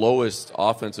lowest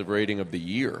offensive rating of the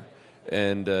year.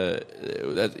 And,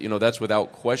 that's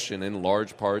without question in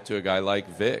large part to a guy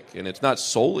like Vic. And it's not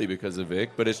solely because of Vic,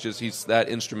 but it's just he's that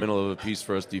instrumental of a piece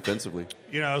for us defensively.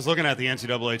 I was looking at the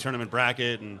NCAA tournament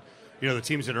bracket and, the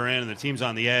teams that are in and the teams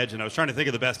on the edge, and I was trying to think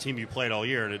of the best team you played all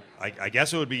year. And I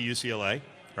guess it would be UCLA,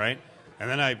 right? And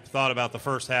then I thought about the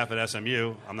first half at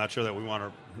SMU. I'm not sure that we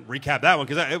want to recap that one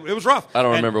because it was rough. I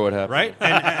don't remember what happened. Right?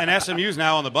 And SMU's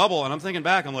now on the bubble, and I'm thinking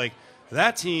back, I'm like,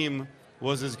 that team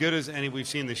was as good as any we've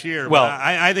seen this year. Well, but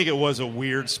I think it was a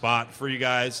weird spot for you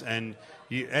guys, and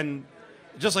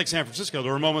just like San Francisco,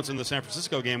 there were moments in the San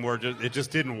Francisco game where it just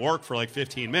didn't work for like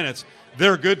 15 minutes.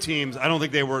 They're good teams. I don't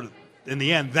think they were, in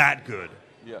the end, that good.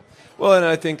 Yeah. Well, and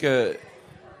I think, the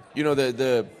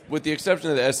with the exception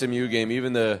of the SMU game,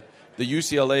 even the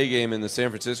UCLA game and the San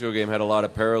Francisco game had a lot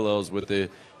of parallels with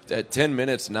at 10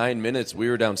 minutes, 9 minutes, we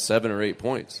were down 7 or 8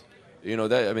 points.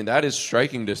 That is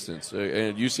striking distance.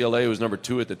 And UCLA was number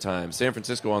 2 at the time. San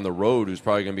Francisco on the road, who's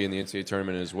probably going to be in the NCAA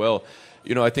tournament as well.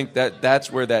 I think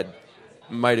that's where that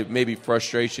maybe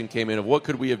frustration came in of what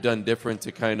could we have done different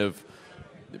to kind of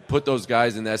put those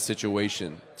guys in that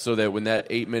situation so that when that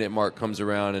 8-minute mark comes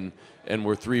around and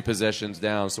we're 3 possessions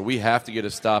down, so we have to get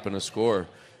a stop and a score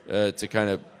to kind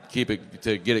of keep it,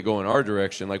 to get it going our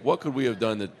direction. Like, what could we have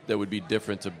done that would be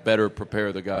different to better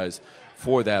prepare the guys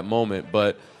for that moment?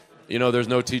 But, there's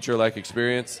no teacher like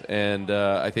experience, and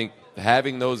I think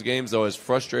having those games, though, as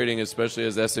frustrating, especially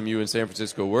as SMU and San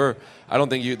Francisco were, I don't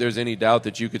think there's any doubt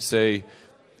that you could say,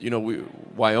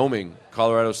 Wyoming,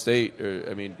 Colorado State,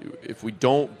 if we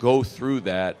don't go through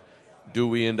that, do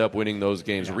we end up winning those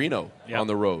games? Yeah. Reno on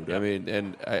the road. Yeah.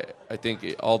 And I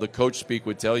think all the coach speak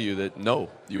would tell you that, no,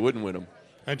 you wouldn't win them.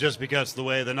 And just because the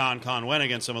way the non-con went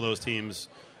against some of those teams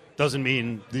doesn't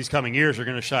mean these coming years are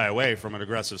going to shy away from an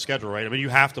aggressive schedule, right? You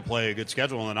have to play a good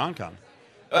schedule in the non-con.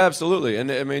 Absolutely. And,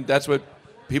 that's what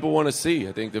people want to see.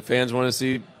 I think the fans want to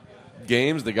see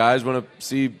games. The guys want to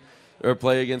see or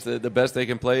play against the best they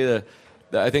can play.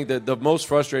 I think that the most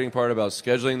frustrating part about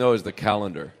scheduling, though, is the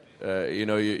calendar.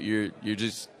 You're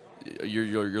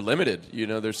limited.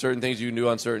 There's certain things you can do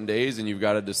on certain days, and you've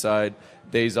got to decide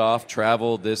days off,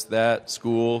 travel, this, that,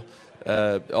 school,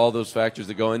 all those factors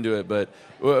that go into it. But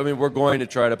we're going to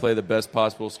try to play the best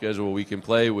possible schedule we can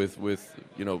play with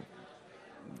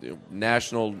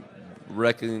national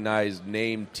recognized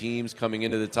named teams coming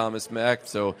into the Thomas Mack,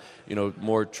 so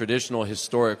more traditional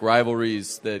historic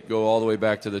rivalries that go all the way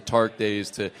back to the Tark days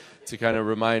to kind of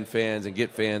remind fans and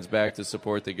get fans back to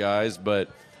support the guys. But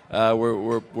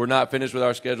we're not finished with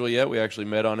our schedule yet. We actually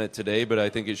met on it today, but I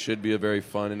think it should be a very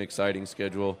fun and exciting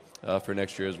schedule for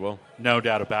next year as well. No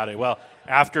doubt about it. Well,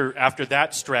 after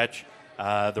that stretch,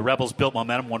 the Rebels built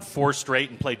momentum, won 4 straight,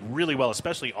 and played really well,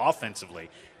 especially offensively.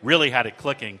 Really had it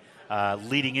clicking.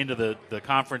 Leading into the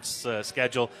conference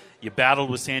schedule. You battled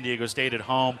with San Diego State at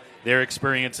home. Their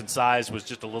experience and size was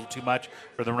just a little too much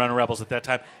for the Runner Rebels at that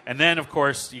time. And then, of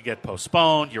course, you get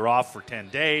postponed. You're off for 10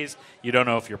 days. You don't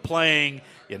know if you're playing.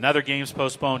 Another game's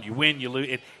postponed. You win, you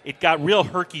lose. It got real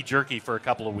herky-jerky for a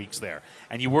couple of weeks there.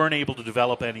 And you weren't able to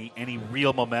develop any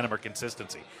real momentum or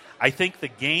consistency. I think the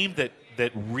game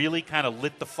that really kind of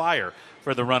lit the fire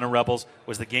for the Runner Rebels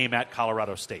was the game at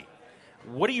Colorado State.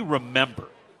 What do you remember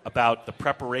about the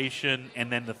preparation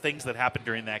and then the things that happened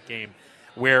during that game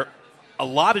where a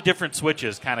lot of different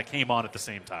switches kind of came on at the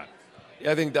same time?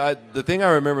 Yeah, I think the thing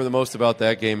I remember the most about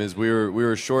that game is we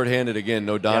were shorthanded again,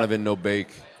 no Donovan, no Bake.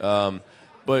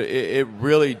 But it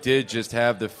really did just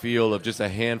have the feel of just a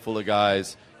handful of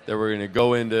guys that were going to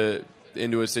go into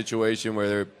a situation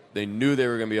where They knew they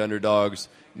were going to be underdogs,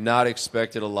 not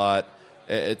expected a lot,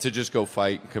 to just go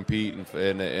fight and compete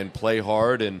and play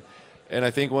hard. And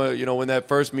I think when that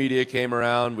first media came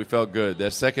around, we felt good.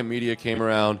 That second media came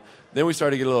around, then we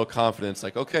started to get a little confidence.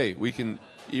 Like, okay, we can.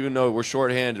 Even though we're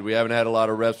shorthanded, we haven't had a lot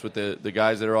of reps with the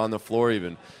guys that are on the floor.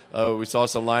 Even we saw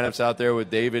some lineups out there with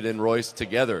David and Royce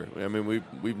together. I mean,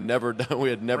 we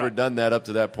had never done that up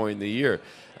to that point in the year.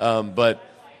 But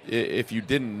if you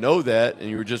didn't know that and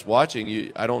you were just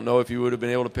watching, I don't know if you would have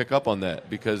been able to pick up on that,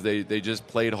 because they just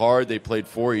played hard. They played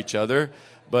for each other.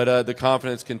 But the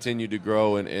confidence continued to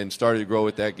grow and started to grow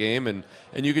with that game. And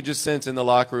you could just sense in the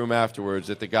locker room afterwards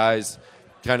that the guys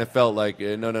kind of felt like,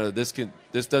 no,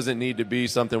 this doesn't need to be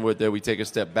something that we take a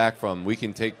step back from. We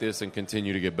can take this and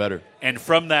continue to get better. And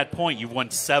from that point, you've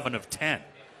won 7 of 10.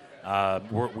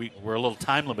 We're a little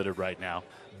time limited right now,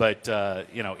 but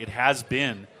it has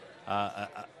been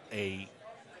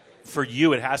for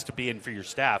you. It has to be, and for your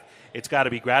staff, it's got to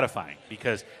be gratifying,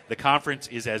 because the conference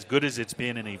is as good as it's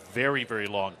been in a very, very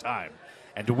long time,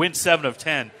 and to win 7 of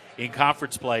 10 in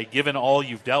conference play, given all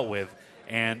you've dealt with.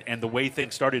 And the way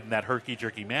things started in that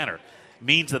herky-jerky manner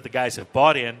means that the guys have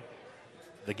bought in,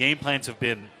 the game plans have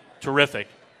been terrific,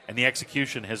 and the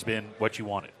execution has been what you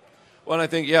wanted. Well, and I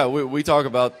think, we talk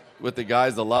about with the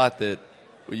guys a lot that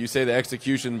when you say the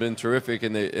execution has been terrific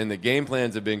and the game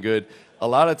plans have been good, a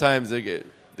lot of times the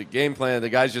game plan, the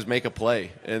guys just make a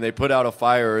play and they put out a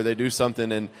fire or they do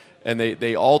something and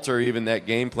they alter even that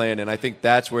game plan, and I think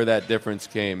that's where that difference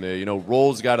came.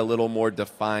 Roles got a little more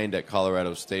defined at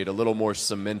Colorado State, a little more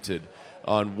cemented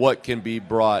on what can be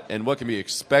brought and what can be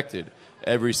expected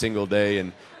every single day.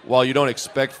 And while you don't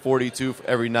expect 42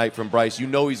 every night from Bryce, he's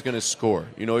going to score.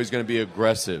 He's going to be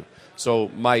aggressive. So,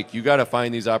 Mike, you got to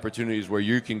find these opportunities where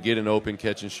you can get an open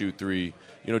catch-and-shoot three.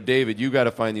 David, you got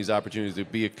to find these opportunities to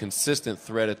be a consistent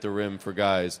threat at the rim for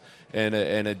guys and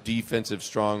a defensive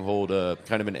stronghold,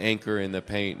 kind of an anchor in the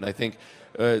paint. And I think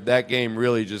that game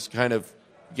really just kind of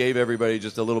gave everybody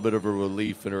just a little bit of a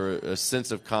relief and a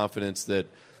sense of confidence that,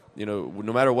 no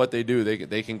matter what they do,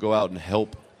 they can go out and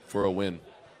help for a win.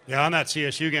 Yeah, on that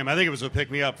CSU game, I think it was a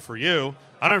pick-me-up for you.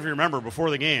 I don't know if you remember, before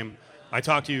the game, I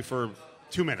talked to you for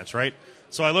 2 minutes, right?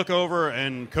 So I look over,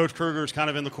 and Coach Kruger's kind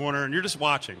of in the corner, and you're just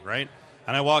watching, right?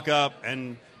 And I walk up,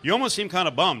 and you almost seem kind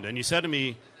of bummed. And you said to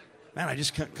me, man, I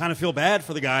just kind of feel bad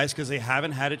for the guys because they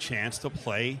haven't had a chance to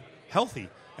play healthy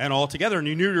and all together. And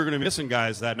you knew you were going to be missing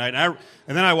guys that night. And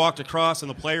then I walked across, and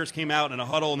the players came out in a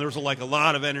huddle, and there was a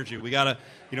lot of energy. We got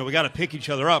to pick each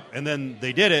other up. And then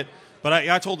they did it. But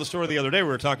I told the story the other day. We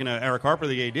were talking to Eric Harper,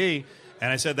 the AD,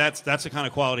 and I said that's the kind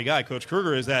of quality guy Coach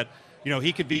Kruger is, that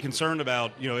he could be concerned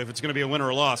about if it's going to be a win or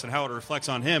a loss and how it reflects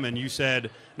on him. And you said,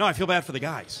 no, I feel bad for the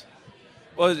guys.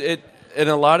 Well, and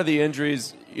a lot of the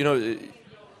injuries,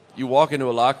 you walk into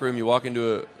a locker room, you walk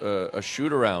into a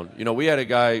shoot-around. We had a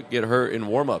guy get hurt in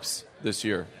warm-ups this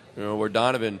year, where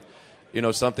Donovan,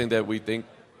 something that we think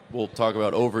we'll talk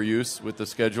about overuse with the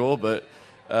schedule, but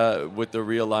with the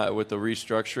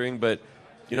restructuring. But,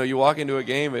 you walk into a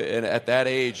game, and at that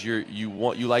age, you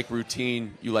like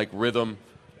routine, you like rhythm.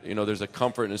 There's a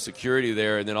comfort and a security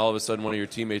there, and then all of a sudden one of your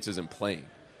teammates isn't playing.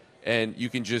 And you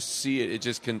can just see it.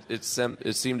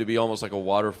 It seemed to be almost like a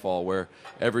waterfall, where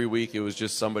every week it was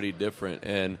just somebody different.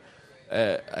 And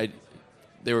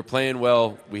they were playing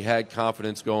well. We had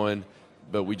confidence going,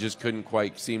 but we just couldn't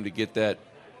quite seem to get that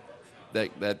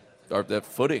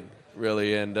footing,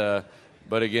 really. And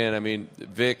but again, I mean,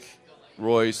 Vic,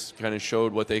 Royce kind of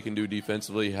showed what they can do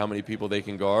defensively, how many people they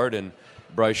can guard, and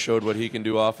Bryce showed what he can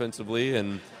do offensively.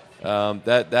 And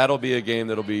that'll be a game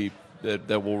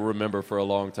that we'll remember for a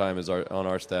long time on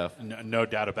our staff. No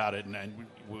doubt about it. And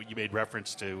you made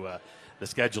reference to the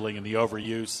scheduling and the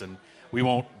overuse, and we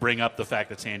won't bring up the fact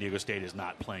that San Diego State is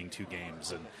not playing 2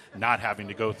 games and not having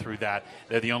to go through that.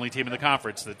 They're the only team in the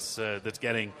conference that's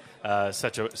getting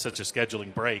such a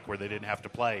scheduling break where they didn't have to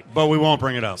play. But we won't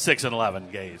bring it up. 6 and 11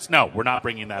 games. No, we're not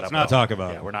bringing that up. Let's not talk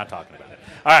about it. Yeah, we're not talking about it.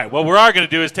 All right. Well, what we are going to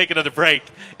do is take another break,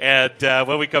 and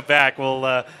when we come back, we'll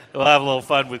have a little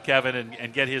fun with Kevin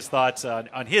and get his thoughts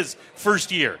on his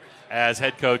first year as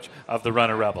head coach of the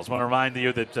Runner Rebels. I want to remind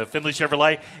you that Findlay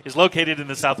Chevrolet is located in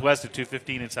the Southwest at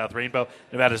 215 in South Rainbow,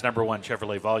 Nevada's #1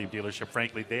 Chevrolet volume dealership.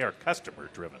 Frankly, they are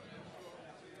customer-driven.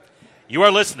 You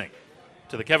are listening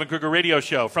to the Kevin Kruger Radio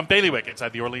Show from Bailiwick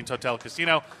inside the Orleans Hotel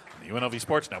Casino on the UNLV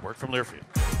Sports Network from Learfield.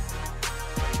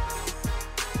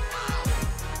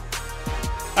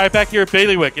 All right, back here at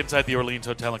Bailiwick inside the Orleans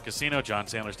Hotel and Casino. John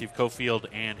Sandler, Steve Cofield,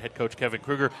 and head coach Kevin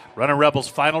Kruger. Runner Rebels'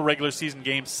 final regular season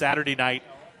game Saturday night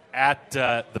at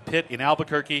the Pit in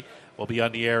Albuquerque. We'll be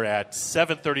on the air at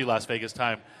 7:30 Las Vegas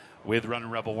time with Runnin'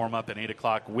 Rebel warm-up at 8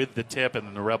 o'clock with the tip, and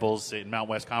then the Rebels in Mountain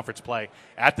West Conference play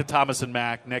at the Thomas &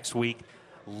 Mack next week,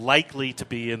 likely to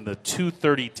be in the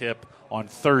 2:30 tip on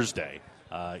Thursday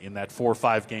in that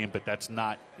 4-5 game, but that's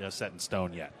not set in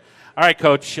stone yet. All right,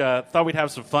 Coach, thought we'd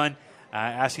have some fun,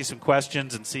 ask you some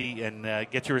questions and see and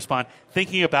get your response.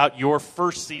 Thinking about your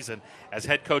first season as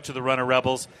head coach of the Runnin'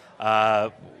 Rebels,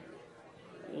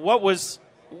 what was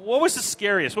the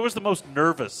scariest, what was the most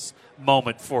nervous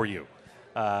moment for you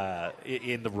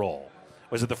in the role?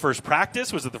 Was it the first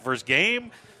practice? Was it the first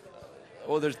game?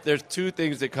 Well, there's two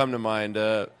things that come to mind.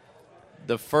 The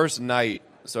first night,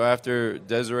 so after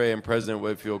Desiree and President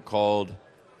Whitfield called,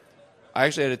 I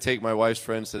actually had to take my wife's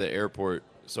friends to the airport,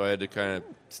 so I had to kind of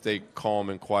stay calm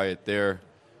and quiet there.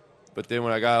 But then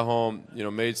when I got home,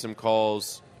 made some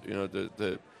calls,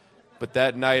 but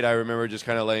that night I remember just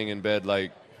kind of laying in bed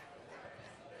like,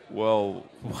 well,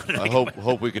 I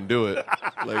hope we can do it,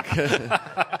 like,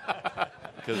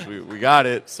 because we got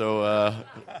it. So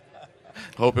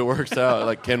hope it works out.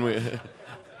 Like, can we?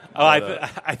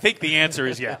 I think the answer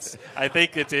is yes. I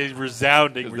think it's a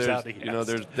resounding yes.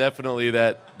 There's definitely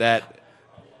that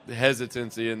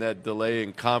hesitancy and that delay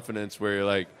in confidence where you're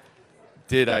like,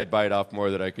 did I bite off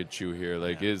more than I could chew here?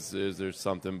 Like, is there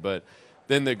something? But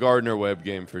then the Gardner-Webb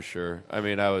game for sure. I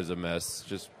mean, I was a mess.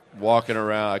 Just walking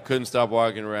around. I couldn't stop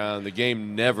walking around. The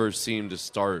game never seemed to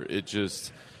start. It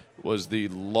just was the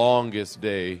longest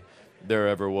day there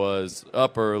ever was.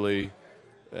 Up early.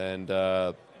 And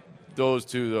those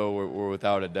two, though, were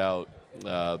without a doubt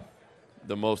the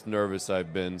most nervous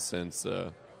I've been since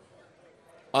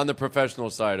on the professional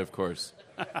side, of course.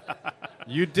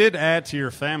 You did add to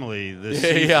your family this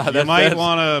season. Yeah, you might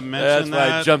want to mention that.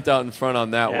 That's why I jumped out in front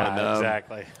on that one.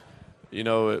 Exactly.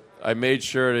 I made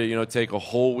sure to, take a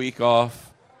whole week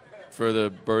off for the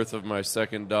birth of my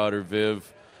second daughter,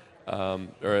 Viv, or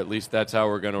at least that's how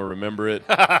we're going to remember it.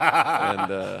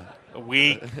 And a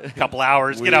week, a couple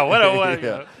hours, what?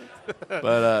 Yeah.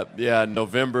 But,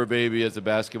 November, baby, as a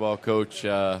basketball coach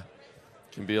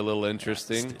can be a little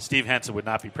interesting. Steve Henson would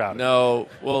not be proud of it. No.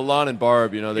 Well, Lon and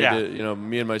Barb, they did,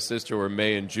 me and my sister were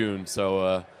May and June,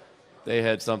 so they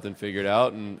had something figured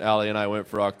out, and Allie and I went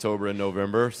for October and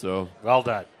November, so. Well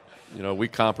done. We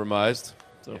compromised.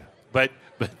 So. Yeah. But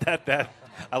that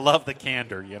I love the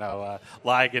candor,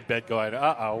 lying in bed going,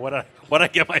 what I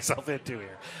get myself into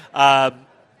here.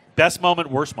 Best moment,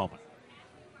 worst moment?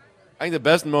 I think the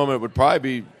best moment would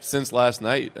probably be since last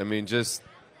night. I mean, just,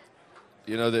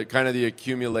 the kind of the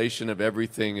accumulation of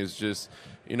everything is just,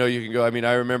 you can go. I mean,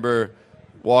 I remember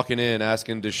walking in,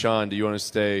 asking Deshaun, do you want to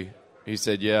stay? He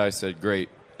said, yeah. I said, great.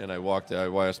 And I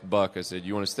asked Buck. I said,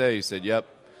 you want to stay? He said, yep.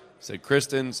 I said,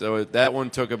 Kristen. So that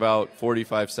one took about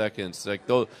 45 seconds. Like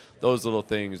those little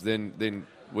things. Then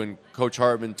when Coach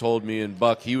Hartman told me and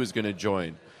Buck he was going to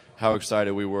join, how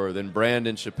excited we were. Then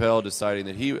Brandon Chappelle deciding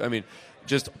that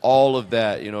just all of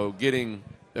that,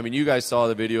 you guys saw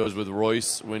the videos with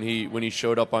Royce when he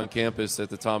showed up on campus at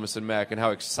the Thomas & Mack and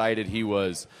how excited he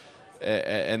was.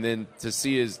 And then to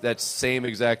see that same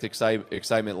exact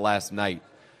excitement last night,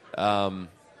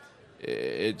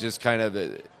 it just kind of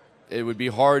it would be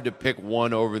hard to pick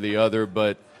one over the other,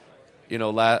 but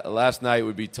last night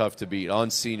would be tough to beat. On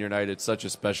senior night, it's such a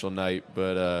special night,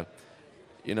 but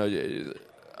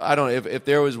I don't know if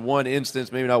there was one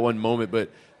instance, maybe not one moment,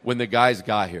 but when the guys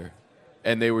got here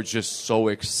and they were just so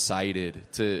excited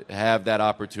to have that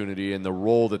opportunity and the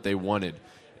role that they wanted.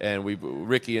 And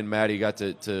Ricky and Maddie got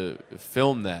to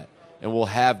film that, and we'll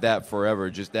have that forever.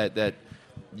 Just that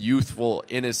youthful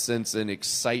innocence and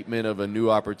excitement of a new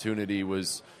opportunity it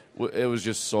was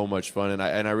just so much fun,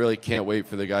 and I really can't wait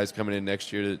for the guys coming in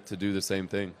next year to do the same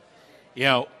thing.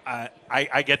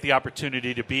 I get the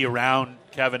opportunity to be around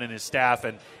Kevin and his staff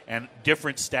and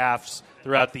different staffs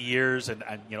throughout the years and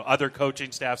other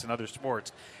coaching staffs in other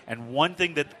sports. And one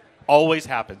thing that always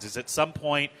happens is at some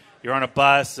point you're on a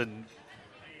bus and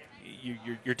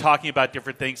you're talking about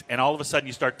different things, and all of a sudden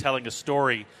you start telling a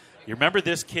story. You remember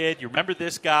this kid, you remember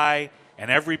this guy,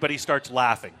 and everybody starts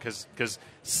laughing because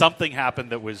something happened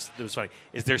that was funny.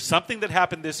 Is there something that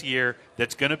happened this year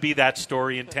that's going to be that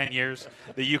story in 10 years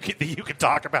that you can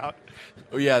talk about?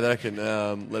 Oh yeah, that I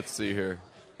can. Let's see here.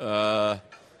 Do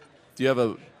you have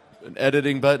an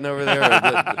editing button over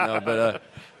there?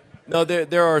 No,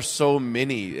 there are so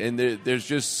many, and there's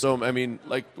just so. I mean,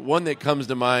 like one that comes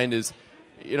to mind is,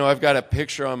 I've got a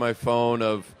picture on my phone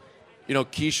of,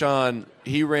 Keyshawn.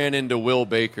 He ran into Will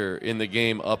Baker in the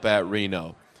game up at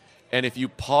Reno, and if you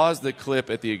pause the clip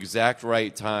at the exact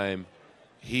right time,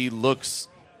 he looks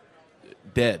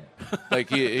dead. Like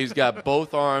he's got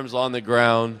both arms on the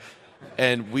ground,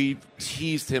 And we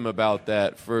teased him about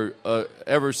that for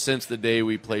ever since the day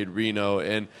we played Reno.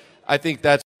 And I think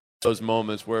that's those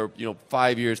moments where,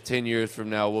 5 years, 10 years from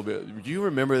now, we'll be. Do you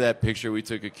remember that picture we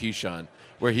took of Keyshawn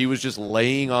where he was just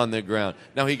laying on the ground?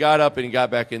 Now, he got up and he got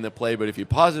back in the play, but if you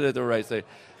pause it at the right side,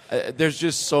 there's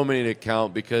just so many to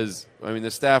count because,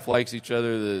 the staff likes each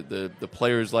other, the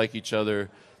players like each other.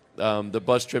 The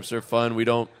bus trips are fun. We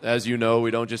don't, as you know,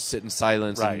 we don't just sit in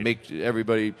silence and make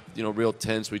everybody, real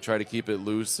tense. We try to keep it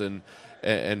loose and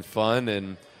fun,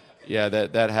 and yeah,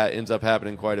 that ends up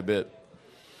happening quite a bit.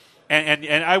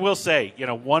 And I will say,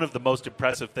 one of the most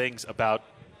impressive things about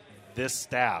this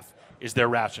staff is their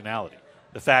rationality.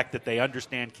 The fact that they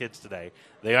understand kids today.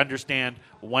 They understand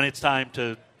when it's time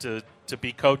to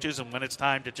be coaches and when it's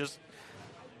time to just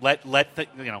let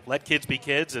kids be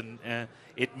kids, and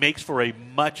it makes for a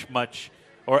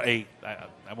I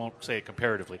won't say it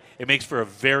comparatively. It makes for a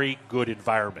very good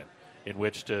environment in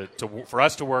which for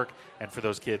us to work and for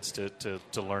those kids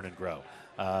to learn and grow.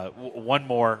 One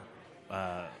more.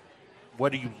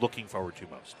 What are you looking forward to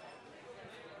most?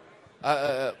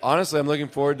 Honestly, I'm looking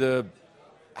forward to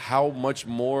how much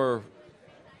more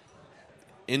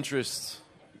interest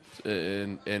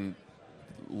and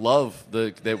love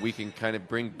that we can kind of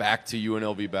bring back to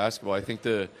UNLV basketball. I think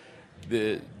the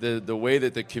way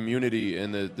that the community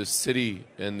and the city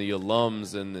and the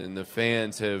alums and the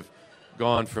fans have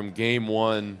gone from game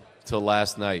one to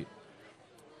last night.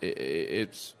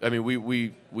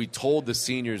 We told the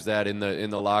seniors that in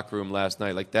the locker room last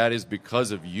night, like that is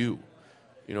because of you,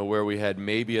 where we had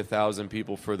maybe 1,000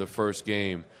 people for the first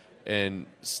game, and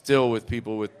still with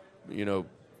people with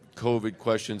COVID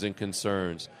questions and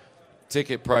concerns,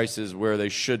 ticket prices where they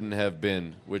shouldn't have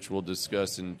been, which we'll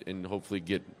discuss and hopefully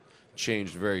get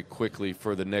changed very quickly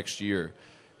for the next year.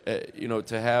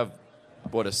 To have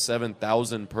a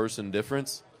 7,000 person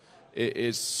difference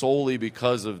is solely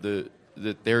because of that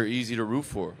they're easy to root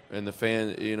for, and the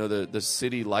fan, the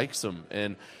city likes them,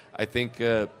 and I think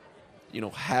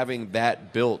having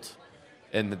that built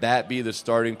and that be the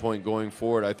starting point going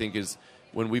forward, I think is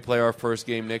when we play our first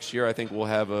game next year. I think we'll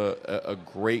have a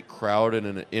great crowd and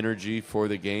an energy for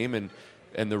the game,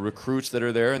 and the recruits that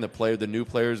are there and the new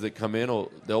players that come in,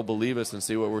 they'll believe us and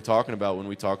see what we're talking about when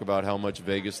we talk about how much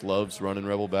Vegas loves running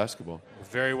Rebel basketball.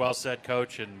 Very well said,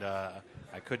 Coach, and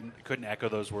I couldn't echo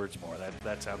those words more.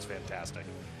 That sounds fantastic.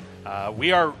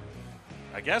 We are,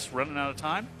 I guess, running out of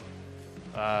time.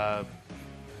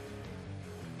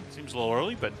 Seems a little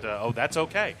early, but that's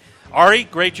okay. Ari,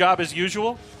 great job as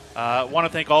usual. Want to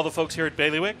thank all the folks here at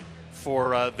Bailiwick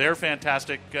for their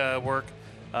fantastic work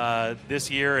this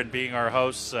year and being our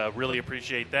hosts. Really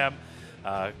appreciate them.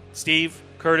 Steve,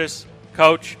 Curtis,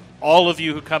 Coach, all of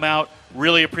you who come out,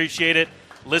 really appreciate it.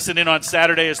 Listen in on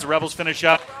Saturday as the Rebels finish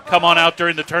up. Come on out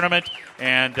during the tournament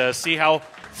and see how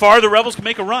far the Rebels can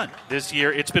make a run this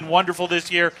year. It's been wonderful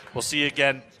this year. We'll see you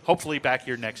again, hopefully back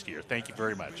here next year. Thank you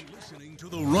very much. Listening to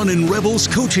the Runnin' Rebels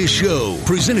Coaches Show,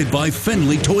 presented by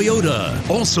Fenley Toyota.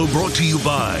 Also brought to you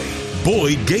by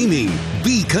Boyd Gaming,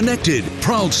 Be Connected,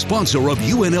 proud sponsor of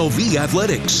UNLV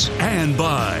Athletics, and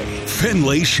by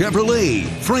Fenley Chevrolet.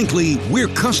 Frankly, we're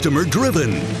customer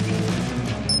driven.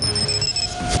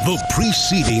 The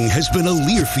preceding has been a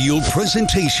Learfield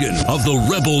presentation of the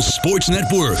Rebels Sports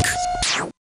Network.